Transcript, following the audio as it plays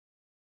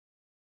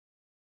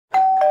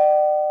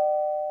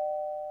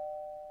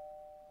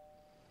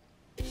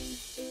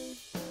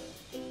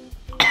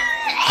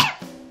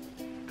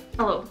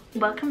Hello,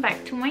 welcome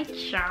back to my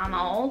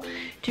channel.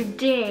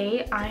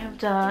 Today I have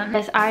done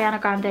this Ariana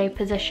Grande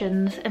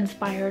Positions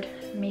inspired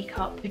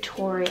makeup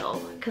tutorial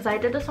because I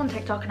did this on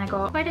TikTok and I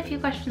got quite a few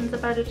questions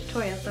about a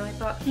tutorial, so I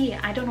thought, hey,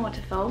 I don't know what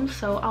to film,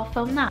 so I'll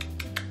film that.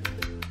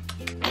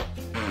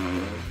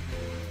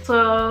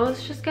 So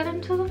let's just get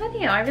into the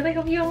video. I really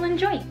hope you all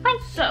enjoy. Bye.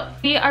 So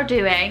we are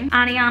doing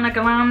Ariana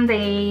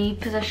Grande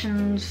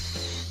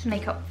Positions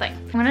makeup thing.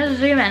 I'm gonna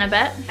zoom in a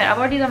bit. I've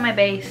already done my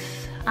base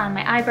and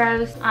my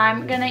eyebrows.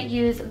 I'm gonna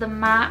use the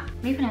matte,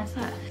 what even is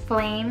this?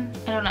 Flame,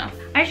 I don't know,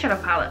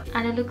 eyeshadow palette,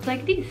 and it looks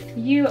like this.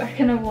 You are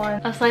gonna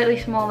want a slightly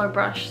smaller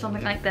brush,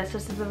 something like this.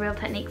 This is the Real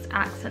Techniques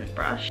accent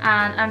brush,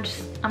 and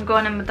I'm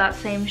going in with that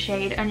same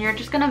shade, and you're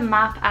just gonna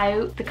map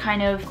out the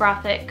kind of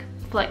graphic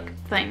flick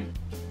thing.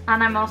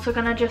 And I'm also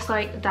gonna just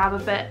like dab a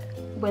bit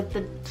with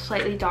the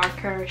slightly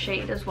darker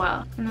shade as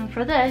well. And then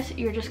for this,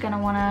 you're just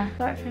gonna wanna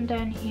start from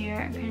down here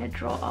and kind of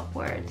draw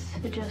upwards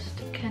to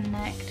just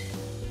connect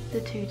the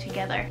two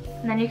together.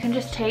 And then you can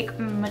just take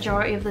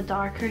majority of the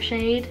darker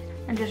shade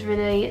and just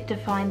really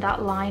define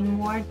that line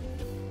more.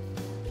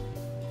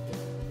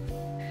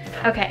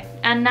 Okay,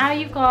 and now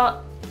you've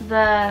got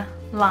the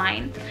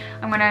line.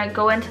 I'm gonna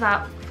go into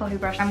that fluffy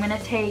brush. I'm gonna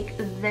take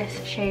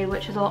this shade,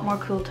 which is a lot more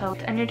cool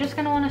toned, and you're just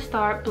gonna wanna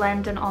start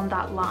blending on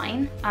that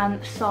line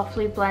and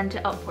softly blend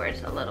it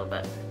upwards a little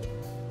bit.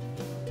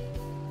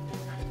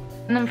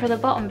 And then for the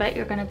bottom bit,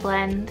 you're gonna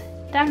blend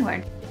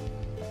downward.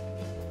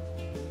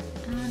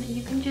 And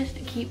you can just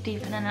keep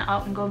deepening it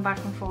up and going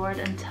back and forward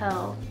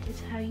until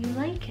it's how you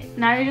like it.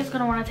 Now you're just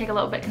gonna wanna take a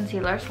little bit of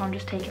concealer, so I'm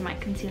just taking my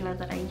concealer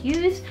that I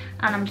use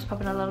and I'm just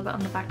popping a little bit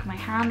on the back of my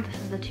hand. This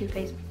is the Too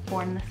Faced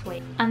Born This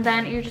Way. And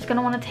then you're just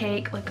gonna wanna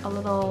take like a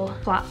little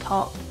flat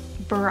top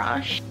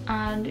brush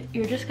and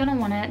you're just gonna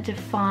wanna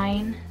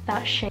define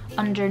that shape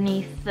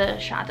underneath the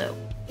shadow.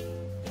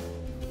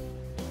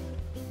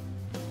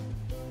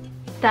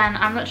 Then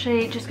I'm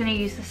literally just gonna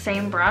use the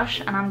same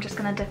brush and I'm just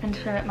gonna dip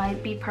into my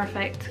Be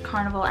Perfect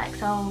Carnival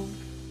XL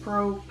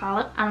Pro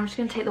palette. And I'm just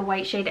gonna take the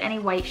white shade, any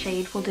white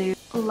shade will do.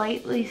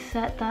 Lightly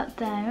set that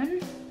down.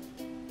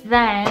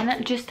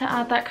 Then, just to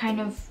add that kind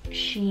of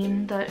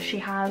sheen that she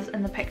has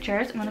in the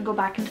pictures, I'm gonna go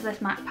back into this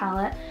MAC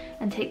palette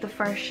and take the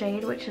first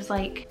shade, which is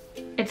like,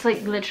 it's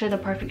like literally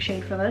the perfect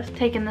shade for this.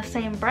 Taking the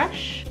same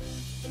brush.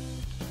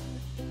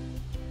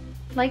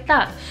 Like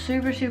that,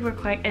 super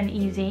quick and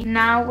easy.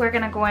 Now we're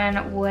gonna go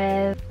in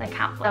with the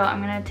cap. So I'm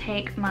gonna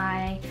take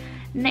my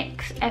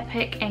NYX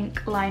Epic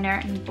Ink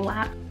Liner in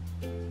black.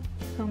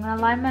 So I'm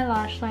gonna line my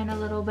lash line a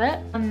little bit,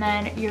 and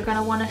then you're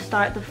gonna wanna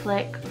start the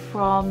flick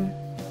from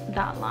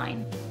that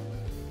line.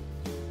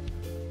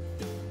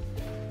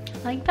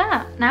 Like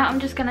that. Now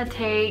I'm just gonna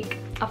take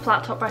a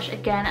flat top brush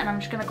again and I'm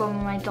just gonna go in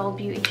with my Doll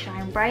Beauty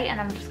Shine Bright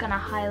and I'm just gonna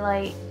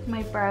highlight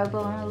my brow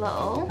bone a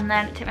little. And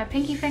then take my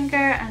pinky finger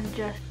and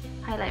just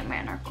highlight my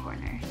inner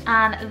corners.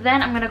 And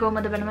then I'm gonna go in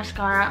with a bit of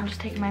mascara. I'm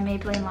just taking my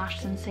Maybelline Lash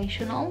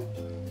Sensational.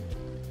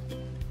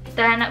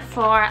 Then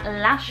for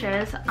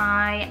lashes,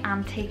 I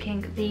am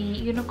taking the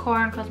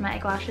Unicorn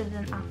Cosmetic Lashes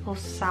in Apple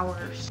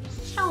Sours.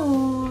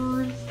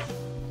 Sours.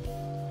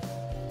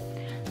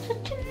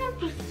 Such a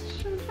lovely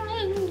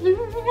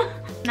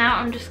Now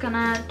I'm just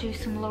gonna do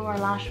some lower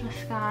lash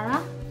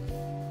mascara.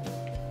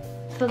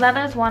 So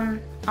that is one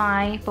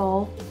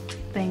eyeball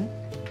thing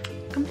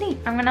complete.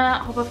 I'm gonna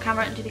hop off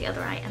camera and do the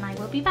other eye and I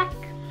will be back.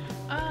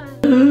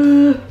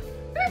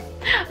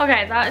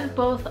 Okay, that is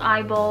both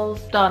eyeballs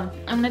done.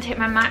 I'm gonna take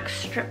my MAC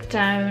strip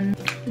down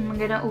and I'm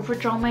gonna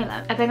overdraw my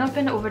lips. I think I've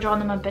been overdrawing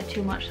them a bit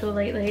too much so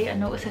lately. I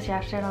noticed this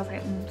yesterday and I was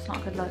like, it's not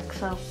a good look,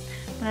 so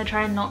I'm gonna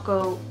try and not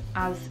go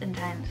as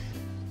intense.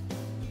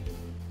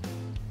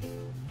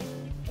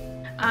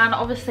 And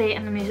obviously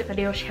in the music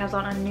video she has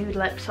on a nude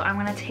lip, so I'm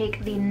gonna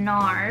take the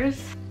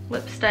NARS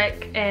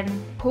lipstick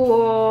in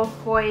Pour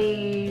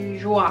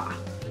Joie.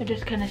 I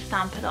just kind of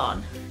stamp it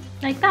on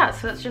like that,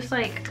 so it's just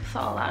like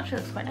subtle lash.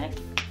 It's quite nice.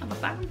 I love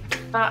that.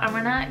 But I'm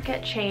gonna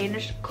get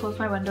changed, close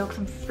my window because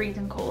I'm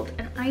freezing cold,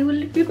 and I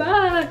will be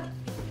back.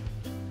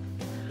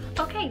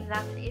 Okay,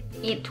 that's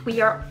it.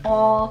 We are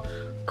all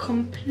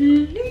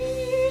complete.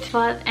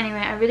 But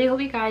anyway, I really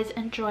hope you guys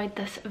enjoyed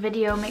this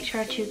video. Make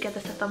sure to give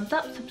this a thumbs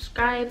up,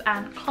 subscribe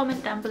and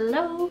comment down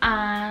below,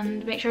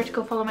 and make sure to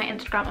go follow my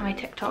Instagram and my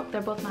TikTok.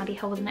 They're both Maddie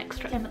Hill with an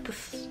extra M at the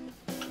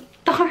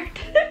start.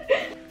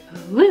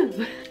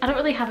 Woo! I don't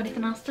really have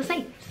anything else to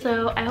say,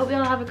 so I hope you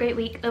all have a great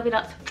week. Love you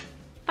lots.